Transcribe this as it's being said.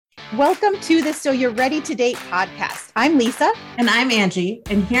Welcome to the So You're Ready to Date podcast. I'm Lisa. And I'm Angie.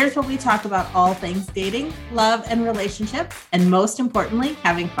 And here's where we talk about all things dating, love, and relationships, and most importantly,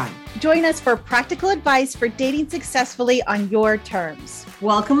 having fun. Join us for practical advice for dating successfully on your terms.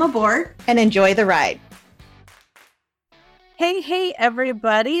 Welcome aboard and enjoy the ride. Hey,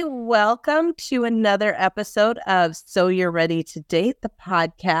 everybody. Welcome to another episode of So You're Ready to Date, the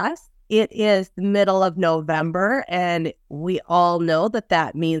podcast. It is the middle of November, and we all know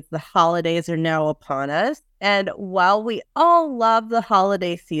that means the holidays are now upon us. And while we all love the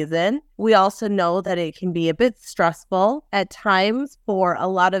holiday season, we also know that it can be a bit stressful at times for a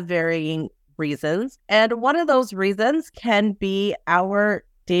lot of varying reasons. And one of those reasons can be our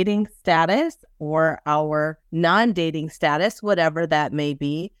dating status or our non-dating status, whatever that may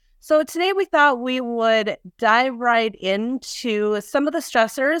be. So today we thought we would dive right into some of the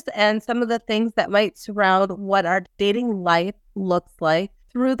stressors and some of the things that might surround what our dating life looks like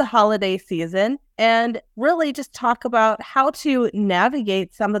through the holiday season, and really just talk about how to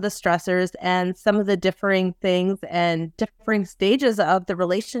navigate some of the stressors and some of the differing things and differing stages of the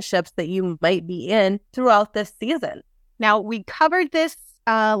relationships that you might be in throughout this season. Now, we covered this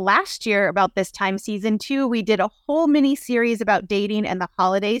last year about this time, season 2. We did a whole mini series about dating and the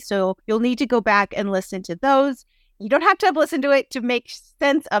holidays, so you'll need to go back and listen to those. You don't have to listen to it to make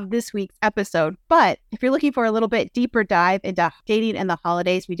sense of this week's episode, but if you're looking for a little bit deeper dive into dating and the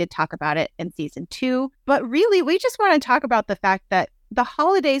holidays, we did talk about it in season 2. But really, we just want to talk about the fact that the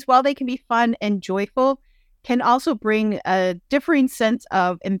holidays, while they can be fun and joyful, can also bring a differing sense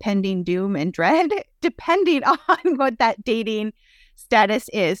of impending doom and dread, depending on what that dating status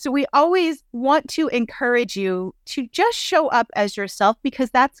is. So we always want to encourage you to just show up as yourself,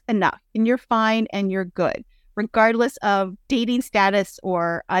 because that's enough and you're fine and you're good, regardless of dating status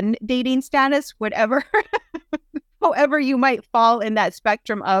or undating status, whatever, however you might fall in that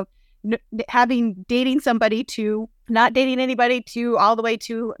spectrum of dating somebody to not dating anybody to all the way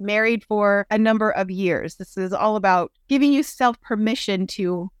to married for a number of years. This is all about giving yourself permission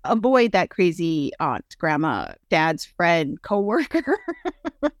to avoid that crazy aunt, grandma, dad's friend, coworker.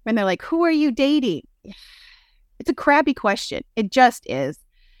 When they're like, who are you dating? It's a crabby question. It just is.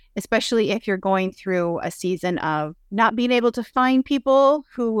 Especially if you're going through a season of not being able to find people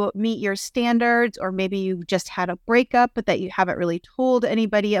who will meet your standards, or maybe you just had a breakup, but that you haven't really told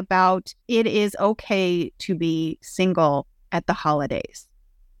anybody about. It is okay to be single at the holidays.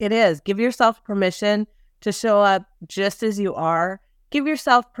 It is. Give yourself permission to show up just as you are. Give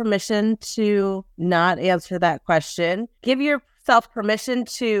yourself permission to not answer that question. Give yourself permission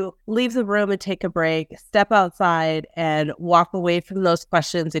to leave the room and take a break, step outside and walk away from those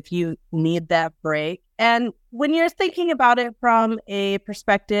questions if you need that break. And when you're thinking about it from a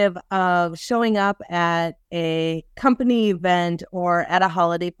perspective of showing up at a company event or at a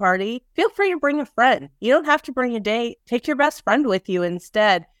holiday party, feel free to bring a friend. You don't have to bring a date. Take your best friend with you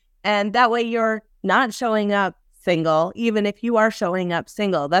instead. And that way you're not showing up single, even if you are showing up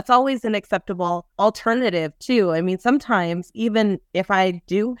single. That's always an acceptable alternative too. I mean, sometimes even if I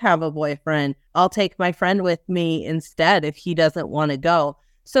do have a boyfriend, I'll take my friend with me instead if he doesn't want to go.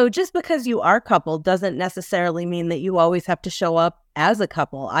 So just because you are coupled doesn't necessarily mean that you always have to show up as a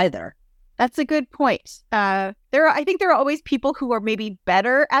couple either. That's a good point. I think there are always people who are maybe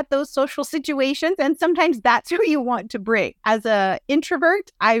better at those social situations, and sometimes that's who you want to bring. As an introvert,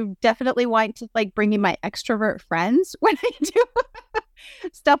 I definitely want to bring in my extrovert friends when I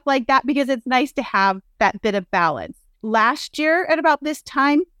do stuff like that, because it's nice to have that bit of balance. Last year at about this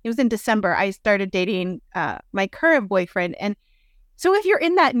time, it was in December, I started dating my current boyfriend, and so if you're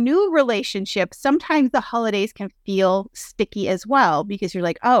in that new relationship, sometimes the holidays can feel sticky as well, because you're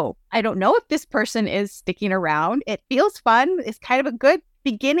like, oh, I don't know if this person is sticking around. It feels fun. It's kind of a good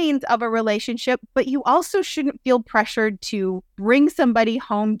beginnings of a relationship, but you also shouldn't feel pressured to bring somebody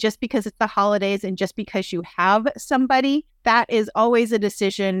home just because it's the holidays and just because you have somebody. That is always a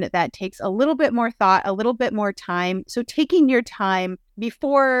decision that takes a little bit more thought, a little bit more time. So taking your time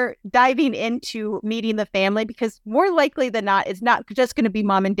before diving into meeting the family, because more likely than not, it's not just going to be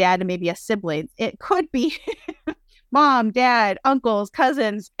mom and dad and maybe a sibling. It could be mom, dad, uncles,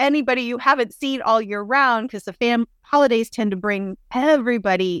 cousins, anybody you haven't seen all year round, because the holidays tend to bring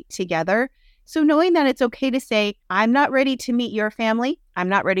everybody together. So knowing that it's okay to say, I'm not ready to meet your family. I'm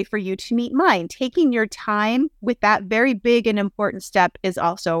not ready for you to meet mine. Taking your time with that very big and important step is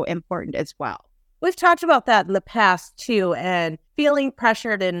also important as well. we've talked about that in the past too, and feeling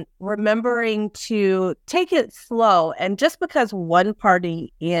pressured and remembering to take it slow. And just because one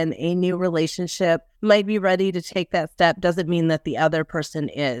party in a new relationship might be ready to take that step doesn't mean that the other person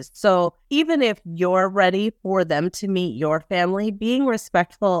is. So even if you're ready for them to meet your family, being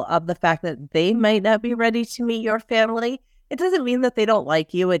respectful of the fact that they might not be ready to meet your family, it doesn't mean that they don't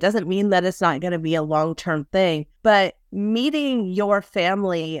like you. It doesn't mean that it's not going to be a long-term thing. But meeting your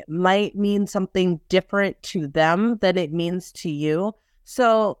family might mean something different to them than it means to you.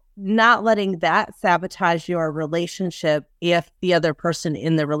 So not letting that sabotage your relationship if the other person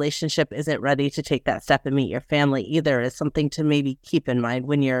in the relationship isn't ready to take that step and meet your family either is something to maybe keep in mind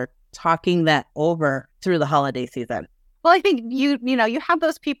when you're talking that over through the holiday season. Well, I think you have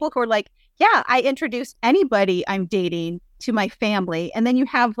those people who are like, yeah, I introduced anybody I'm dating to my family. And then you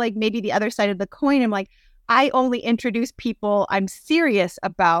have like maybe the other side of the coin. I'm like, I only introduce people I'm serious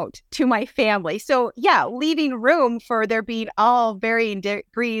about to my family. So yeah, leaving room for there being all varying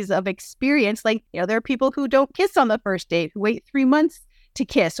degrees of experience. Like, there are people who don't kiss on the first date, who wait 3 months to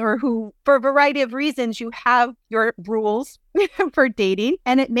kiss, or who, for a variety of reasons, you have your rules for dating.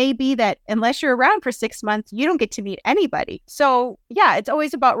 And it may be that unless you're around for 6 months, you don't get to meet anybody. So yeah, it's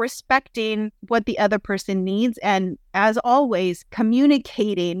always about respecting what the other person needs. And as always,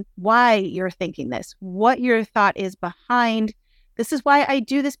 communicating why you're thinking this, what your thought is behind. This is why I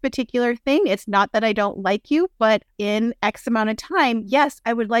do this particular thing. It's not that I don't like you, but in X amount of time, yes,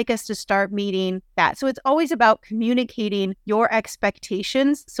 I would like us to start meeting that. So it's always about communicating your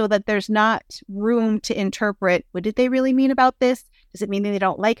expectations so that there's not room to interpret, what did they really mean about this? Does it mean that they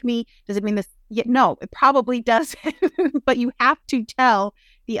don't like me? Does it mean this? Yeah, no, it probably doesn't. But you have to tell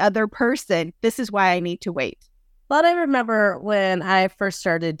the other person, this is why I need to wait. But I remember when I first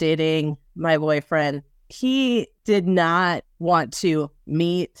started dating my boyfriend, he did not want to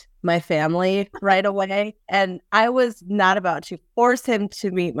meet my family right away. And I was not about to force him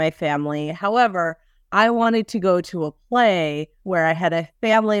to meet my family. However, I wanted to go to a play where I had a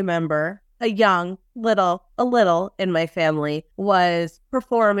family member, a little in my family, was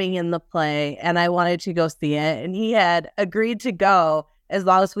performing in the play, and I wanted to go see it. And he had agreed to go as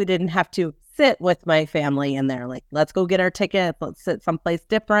long as we didn't have to sit with my family in there. Like, let's go get our tickets. Let's sit someplace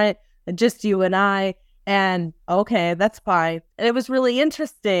different, just you and I. And okay, that's fine. And it was really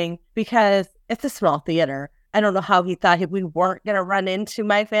interesting because it's a small theater. I don't know how he thought we weren't going to run into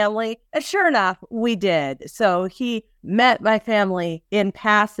my family. And sure enough, we did. So he met my family in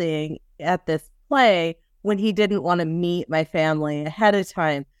passing at this play when he didn't want to meet my family ahead of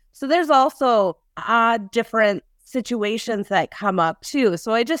time. So there's also different situations that come up too.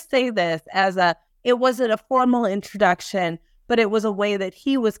 So I just say this as it wasn't a formal introduction, but it was a way that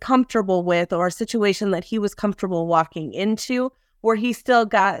he was comfortable with, or a situation that he was comfortable walking into, where he still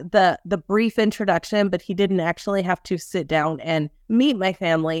got the brief introduction, but he didn't actually have to sit down and meet my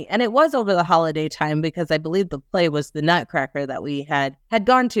family. And it was over the holiday time, because I believe the play was the Nutcracker that we had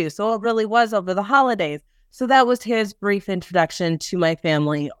gone to. So it really was over the holidays. So that was his brief introduction to my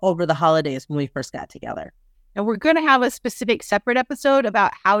family over the holidays when we first got together. And we're going to have a specific separate episode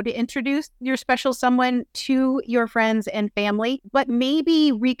about how to introduce your special someone to your friends and family, but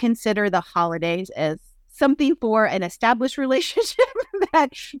maybe reconsider the holidays as something for an established relationship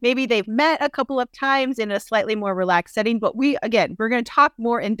that maybe they've met a couple of times in a slightly more relaxed setting. But we're going to talk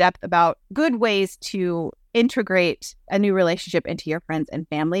more in depth about good ways to integrate a new relationship into your friends and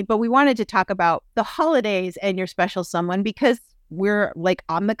family. But we wanted to talk about the holidays and your special someone because we're like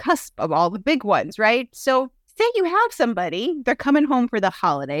on the cusp of all the big ones, right? So say you have somebody, they're coming home for the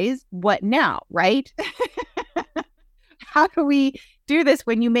holidays. What now, right? How do we do this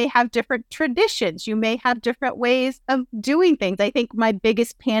when you may have different traditions? You may have different ways of doing things. I think my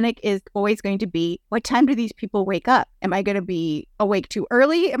biggest panic is always going to be, what time do these people wake up? Am I going to be awake too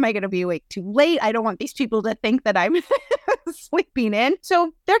early? Am I going to be awake too late? I don't want these people to think that I'm sleeping in.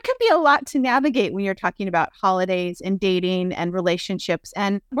 So there can be a lot to navigate when you're talking about holidays and dating and relationships.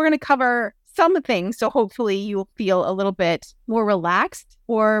 And we're going to cover some things. So hopefully you'll feel a little bit more relaxed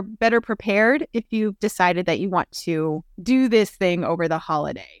or better prepared if you've decided that you want to do this thing over the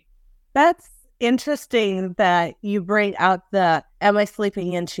holiday. That's interesting that you bring out am I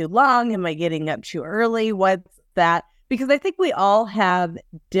sleeping in too long? Am I getting up too early? What's that? Because I think we all have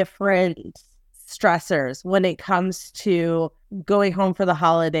different stressors when it comes to going home for the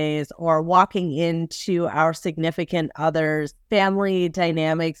holidays or walking into our significant others' family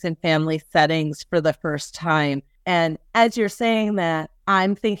dynamics and family settings for the first time. And as you're saying that,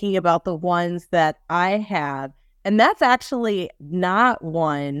 I'm thinking about the ones that I have. And that's actually not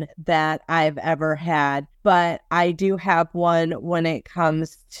one that I've ever had, but I do have one when it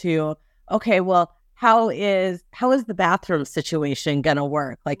comes to, okay, well, how is the bathroom situation going to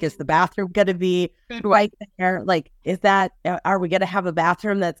work? Like, is the bathroom going to be right there? Like, are we going to have a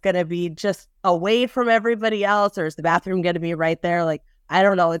bathroom that's going to be just away from everybody else? Or is the bathroom going to be right there? Like, I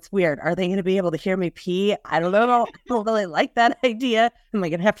don't know. It's weird. Are they going to be able to hear me pee? I don't know. I don't really like that idea. Am I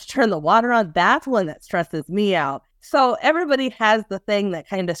going to have to turn the water on? That's one that stresses me out. So everybody has the thing that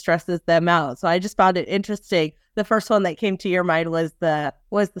kind of stresses them out. So I just found it interesting. The first one that came to your mind was the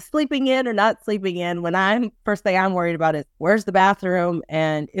sleeping in or not sleeping in. First thing I'm worried about is where's the bathroom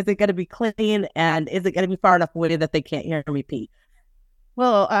and is it going to be clean and is it going to be far enough away that they can't hear me pee?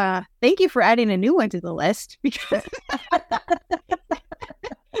 Well, thank you for adding a new one to the list because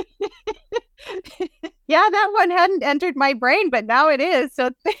yeah, that one hadn't entered my brain, but now it is. So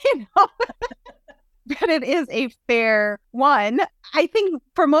but it is a fair one. I think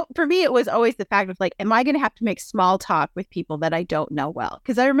for me, it was always the fact of like, am I going to have to make small talk with people that I don't know well?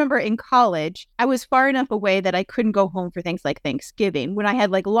 Because I remember in college, I was far enough away that I couldn't go home for things like Thanksgiving. When I had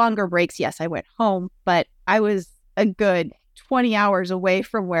like longer breaks, yes, I went home, but I was a good 20 hours away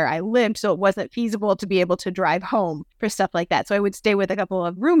from where I lived. So it wasn't feasible to be able to drive home for stuff like that. So I would stay with a couple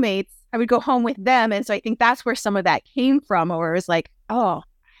of roommates. I would go home with them. And so I think that's where some of that came from, where it was like, oh,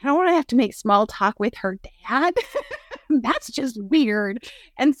 I don't want to have to make small talk with her dad. That's just weird.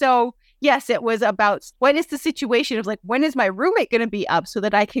 And so, yes, it was about what is the situation of like, when is my roommate going to be up so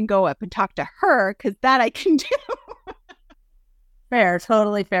that I can go up and talk to her? Because that I can do. Fair,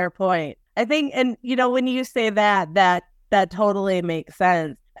 totally fair point. I think, and when you say that totally makes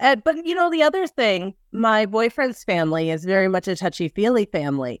sense. But the other thing, my boyfriend's family is very much a touchy-feely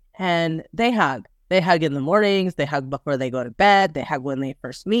family, and they hug. They hug in the mornings. They hug before they go to bed. They hug when they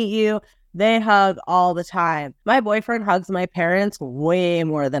first meet you. They hug all the time. My boyfriend hugs my parents way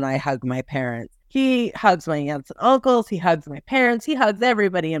more than I hug my parents. He hugs my aunts and uncles. He hugs my parents. He hugs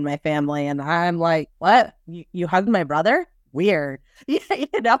everybody in my family. And I'm like, what? You hugged my brother? Weird.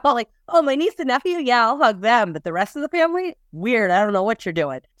 Like, oh, my niece and nephew? Yeah, I'll hug them. But the rest of the family? Weird. I don't know what you're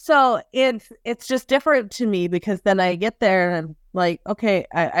doing. So it's just different to me because then I get there and I'm like, okay,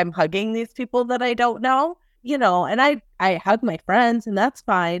 I'm hugging these people that I don't know, and I hug my friends and that's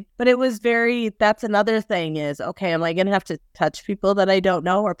fine. But it was that's another thing is, okay, am I going to have to touch people that I don't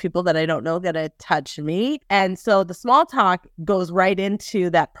know or people that I don't know going to touch me? And so the small talk goes right into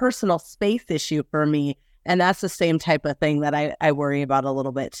that personal space issue for me. And that's the same type of thing that I worry about a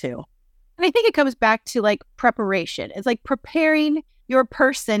little bit too. And I think it comes back to like preparation. It's like preparing your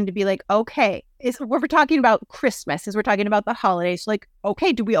person to be like, okay, we're talking about Christmas, as we're talking about the holidays, like,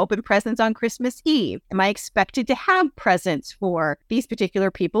 okay, do we open presents on Christmas Eve? Am I expected to have presents for these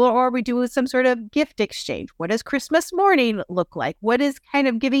particular people, or are we doing some sort of gift exchange? What does Christmas morning look like? What is kind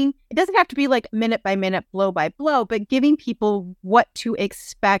of giving, it doesn't have to be like minute by minute, blow by blow, but giving people what to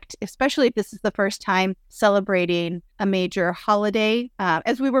expect, especially if this is the first time celebrating a major holiday.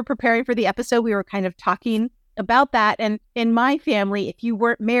 As we were preparing for the episode, we were kind of talking about that. And in my family, if you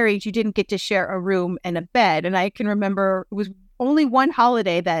weren't married, you didn't get to share a room and a bed. And I can remember it was only one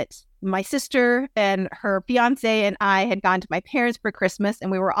holiday that my sister and her fiance and I had gone to my parents for Christmas,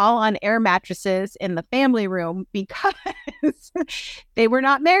 and we were all on air mattresses in the family room because they were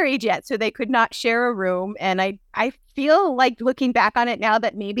not married yet, so they could not share a room. And I feel like looking back on it now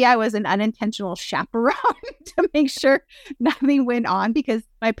that maybe I was an unintentional chaperone to make sure nothing went on, because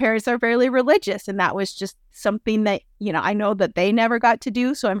my parents are fairly religious, and that was just something that, I know that they never got to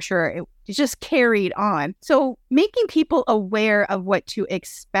do. So I'm sure it just carried on. So making people aware of what to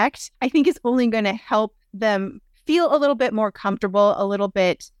expect, I think, is only going to help them feel a little bit more comfortable, a little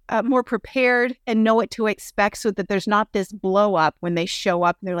bit more prepared, and know what to expect, so that there's not this blow up when they show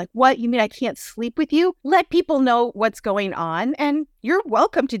up and they're like, what, you mean I can't sleep with you? Let people know what's going on, and you're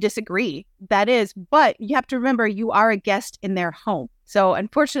welcome to disagree. That is, but you have to remember you are a guest in their home. So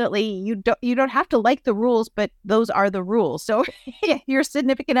unfortunately, you don't have to like the rules, but those are the rules. So your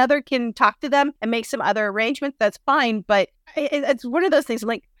significant other can talk to them and make some other arrangements. That's fine. But it's one of those things,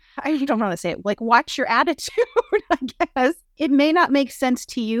 like, I don't want to say it, like, watch your attitude, I guess. It may not make sense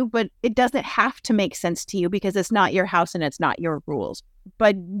to you, but it doesn't have to make sense to you because it's not your house and it's not your rules.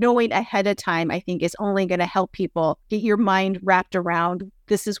 But knowing ahead of time, I think, is only going to help people get your mind wrapped around,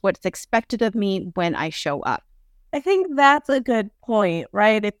 this is what's expected of me when I show up. I think that's a good point,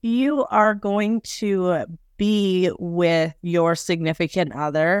 right? If you are going to be with your significant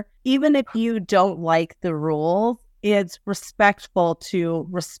other, even if you don't like the rules, it's respectful to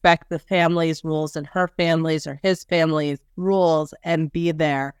respect the family's rules and her family's or his family's rules and be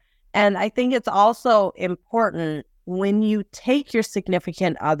there. And I think it's also important when you take your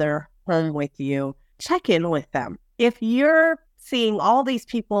significant other home with you, check in with them. If you're seeing all these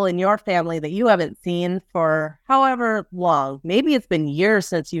people in your family that you haven't seen for however long. Maybe it's been years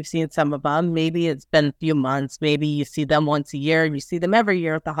since you've seen some of them. Maybe it's been a few months. Maybe you see them once a year and you see them every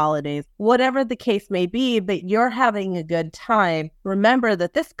year at the holidays. Whatever the case may be, but you're having a good time. Remember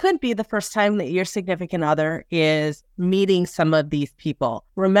that this could be the first time that your significant other is meeting some of these people.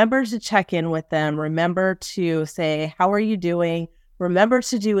 Remember to check in with them. Remember to say, how are you doing? Remember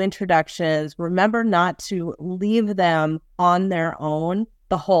to do introductions. Remember not to leave them on their own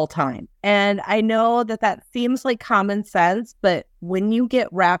the whole time. And I know that that seems like common sense, but when you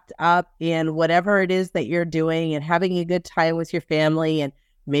get wrapped up in whatever it is that you're doing and having a good time with your family, and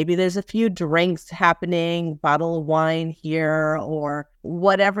maybe there's a few drinks happening, bottle of wine here, or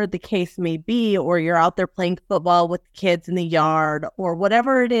whatever the case may be, or you're out there playing football with the kids in the yard, or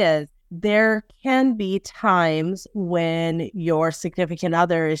whatever it is, there can be times when your significant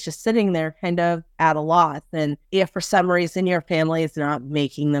other is just sitting there kind of at a loss. And if for some reason your family is not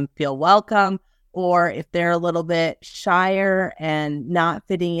making them feel welcome, or if they're a little bit shyer and not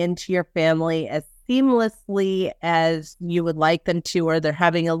fitting into your family as seamlessly as you would like them to, or they're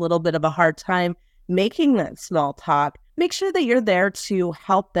having a little bit of a hard time making that small talk, make sure that you're there to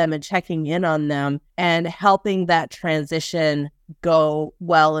help them and checking in on them and helping that transition go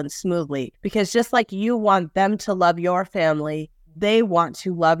well and smoothly. Because just like you want them to love your family, they want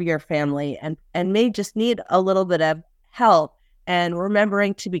to love your family and may just need a little bit of help. And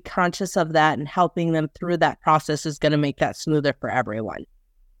remembering to be conscious of that and helping them through that process is going to make that smoother for everyone.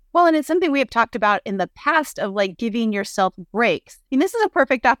 Well, and it's something we have talked about in the past of like giving yourself breaks. I mean, this is a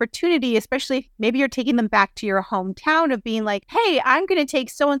perfect opportunity, especially if maybe you're taking them back to your hometown of being like, hey, I'm going to take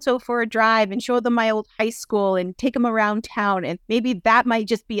so-and-so for a drive and show them my old high school and take them around town. And maybe that might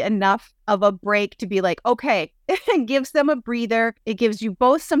just be enough of a break to be like, okay, it gives them a breather. It gives you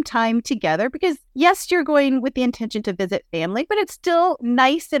both some time together because yes, you're going with the intention to visit family, but it's still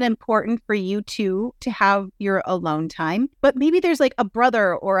nice and important for you two to have your alone time. But maybe there's like a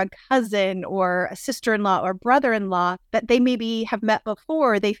brother or a cousin or a sister-in-law or brother-in-law that they maybe have met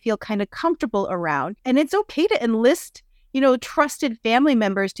before, they feel kind of comfortable around. And it's okay to enlist trusted family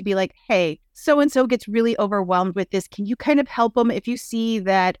members to be like, hey, so-and-so gets really overwhelmed with this. Can you kind of help them if you see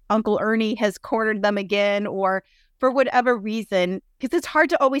that Uncle Ernie has cornered them again or for whatever reason? Because it's hard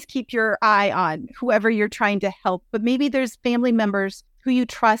to always keep your eye on whoever you're trying to help. But maybe there's family members who you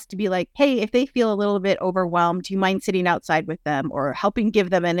trust to be like, hey, if they feel a little bit overwhelmed, do you mind sitting outside with them or helping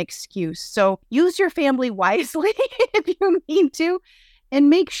give them an excuse? So use your family wisely if you need to. And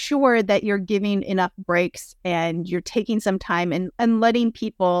make sure that you're giving enough breaks and you're taking some time and letting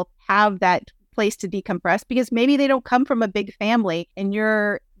people have that place to decompress because maybe they don't come from a big family and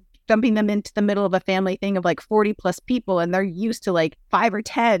you're dumping them into the middle of a family thing of like 40 plus people and they're used to like 5 or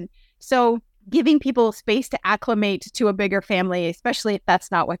 10. So giving people space to acclimate to a bigger family, especially if that's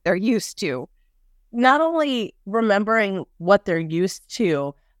not what they're used to. Not only remembering what they're used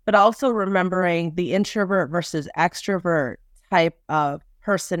to, but also remembering the introvert versus extrovert type of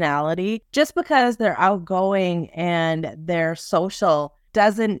personality. Just because they're outgoing and they're social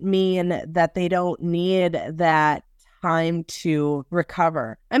doesn't mean that they don't need that time to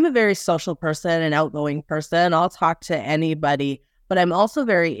recover. I'm a very social person, an outgoing person. I'll talk to anybody, but I'm also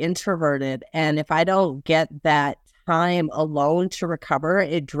very introverted. And if I don't get that time alone to recover,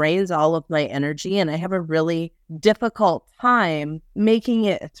 it drains all of my energy and I have a really difficult time making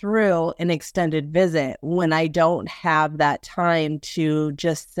it through an extended visit when I don't have that time to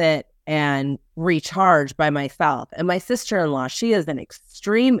just sit and recharge by myself. And my sister-in-law, she is an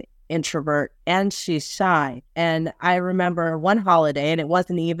extreme introvert and she's shy. And I remember one holiday, and it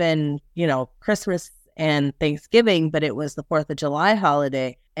wasn't even, Christmas and Thanksgiving, but it was the 4th of July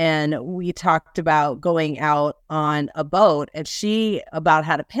holiday. And we talked about going out on a boat, and she about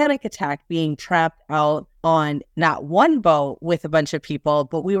had a panic attack being trapped out on not one boat with a bunch of people,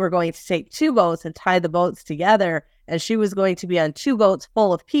 but we were going to take 2 boats and tie the boats together. And she was going to be on 2 boats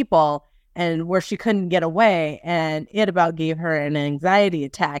full of people and where she couldn't get away. And it about gave her an anxiety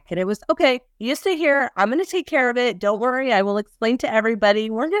attack. And it was, okay, you stay here. I'm going to take care of it. Don't worry. I will explain to everybody.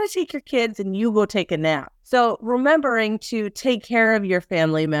 We're going to take your kids and you go take a nap. So remembering to take care of your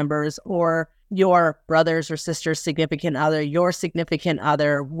family members or your brothers or sisters, significant other, your significant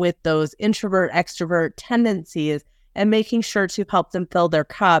other with those introvert, extrovert tendencies and making sure to help them fill their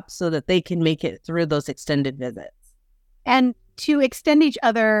cup so that they can make it through those extended visits. And to extend each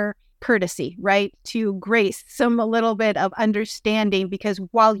other courtesy, right? To grace some a little bit of understanding, because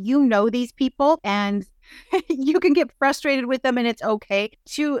while you know these people and you can get frustrated with them and it's okay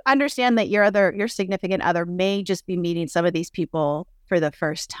to understand that your significant other may just be meeting some of these people for the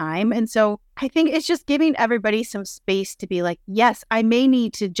first time. And so I think it's just giving everybody some space to be like, yes, I may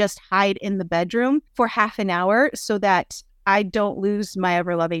need to just hide in the bedroom for half an hour so that I don't lose my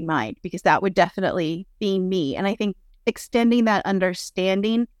ever-loving mind, because that would definitely be me. And I think extending that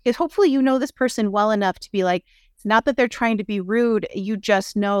understanding, because hopefully you know this person well enough to be like, it's not that they're trying to be rude. You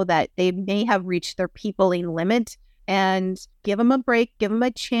just know that they may have reached their peopling limit, and give them a break, give them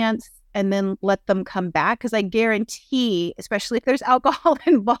a chance, and then let them come back. Because I guarantee, especially if there's alcohol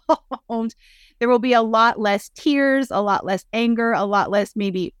involved, there will be a lot less tears, a lot less anger, a lot less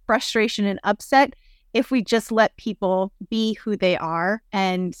maybe frustration and upset if we just let people be who they are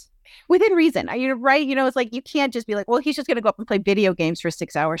and within reason. You're right. It's like, you can't just be like, well, he's just going to go up and play video games for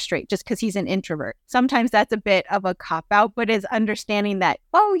 6 hours straight just because he's an introvert. Sometimes that's a bit of a cop-out, but is understanding that,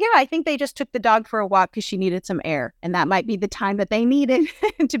 oh yeah, I think they just took the dog for a walk because she needed some air. And that might be the time that they needed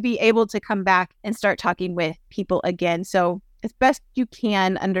to be able to come back and start talking with people again. So as best you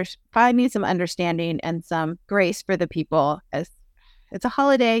can, finding some understanding and some grace for the people, as it's a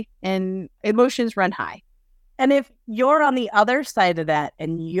holiday and emotions run high. And if you're on the other side of that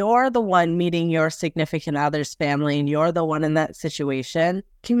and you're the one meeting your significant other's family and you're the one in that situation,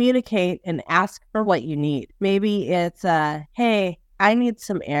 communicate and ask for what you need. Maybe it's, hey, I need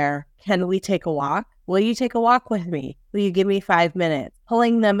some air. Can we take a walk? Will you take a walk with me? Will you give me 5 minutes?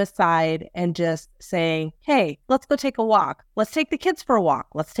 Pulling them aside and just saying, hey, let's go take a walk. Let's take the kids for a walk.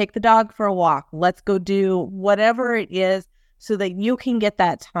 Let's take the dog for a walk. Let's go do whatever it is, so that you can get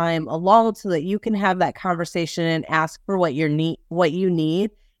that time alone, so that you can have that conversation and ask for what you need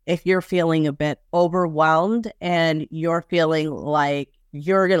if you're feeling a bit overwhelmed and you're feeling like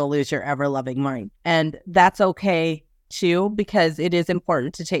you're going to lose your ever-loving mind. And that's okay too, because it is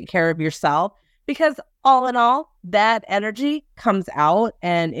important to take care of yourself, because all in all, that energy comes out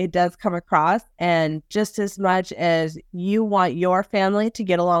and it does come across. And just as much as you want your family to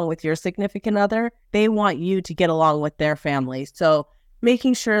get along with your significant other, they want you to get along with their family. So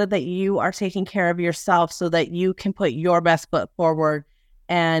making sure that you are taking care of yourself so that you can put your best foot forward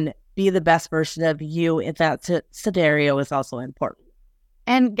and be the best version of you in that scenario is also important.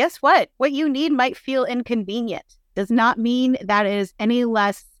 And guess what? What you need might feel inconvenient. Does not mean that is any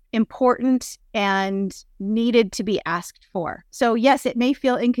less important and needed to be asked for. So yes, it may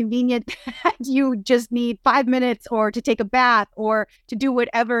feel inconvenient that you just need 5 minutes or to take a bath or to do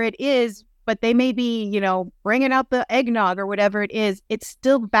whatever it is, but they may be, bringing out the eggnog or whatever it is. It's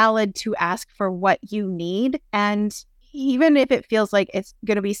still valid to ask for what you need. And even if it feels like it's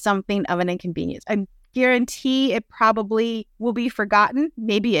going to be something of an inconvenience, I guarantee it probably will be forgotten.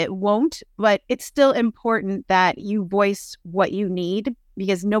 Maybe it won't, but it's still important that you voice what you need,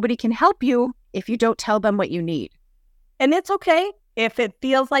 because nobody can help you if you don't tell them what you need. And it's okay if it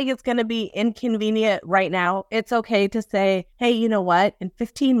feels like it's going to be inconvenient right now. It's okay to say, hey, you know what? In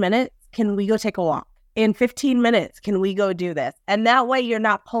 15 minutes, can we go take a walk? In 15 minutes, can we go do this? And that way you're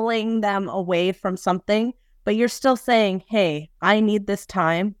not pulling them away from something, but you're still saying, hey, I need this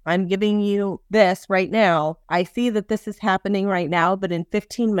time. I'm giving you this right now. I see that this is happening right now, but in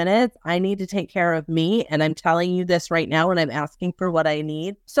 15 minutes, I need to take care of me. And I'm telling you this right now, and I'm asking for what I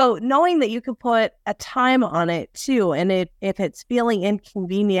need. So knowing that you could put a time on it too, and if it's feeling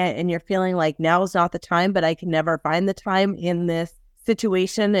inconvenient and you're feeling like now is not the time, but I can never find the time in this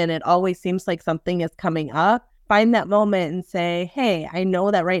situation, and it always seems like something is coming up, find that moment and say, hey, I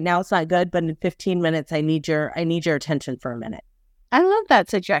know that right now it's not good, but in 15 minutes, I need your attention for a minute. I love that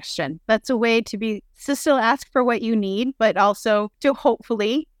suggestion. That's a way to still ask for what you need, but also to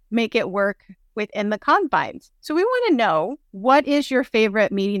hopefully make it work within the confines. So we want to know, what is your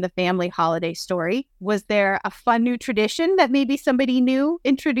favorite meeting the family holiday story? Was there a fun new tradition that maybe somebody new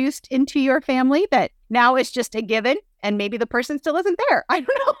introduced into your family that now is just a given, and maybe the person still isn't there? I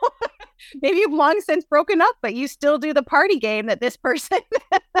don't know. Maybe you've long since broken up, but you still do the party game that this person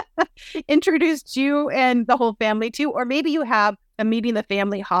introduced you and the whole family to. Or maybe you have a meeting the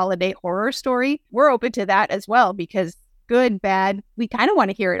family holiday horror story. We're open to that as well, because good, bad, we kind of want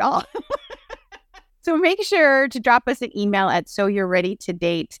to hear it all. So make sure to drop us an email at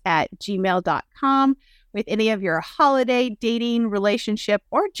soyou'readytodate@gmail.com with any of your holiday, dating, relationship,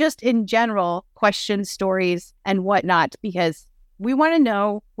 or just in general questions, stories, and whatnot, because we want to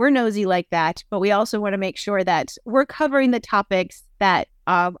know. We're nosy like that, but we also want to make sure that we're covering the topics that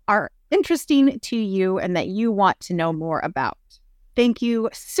are interesting to you and that you want to know more about. Thank you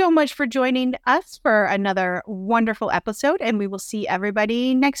so much for joining us for another wonderful episode, and we will see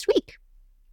everybody next week.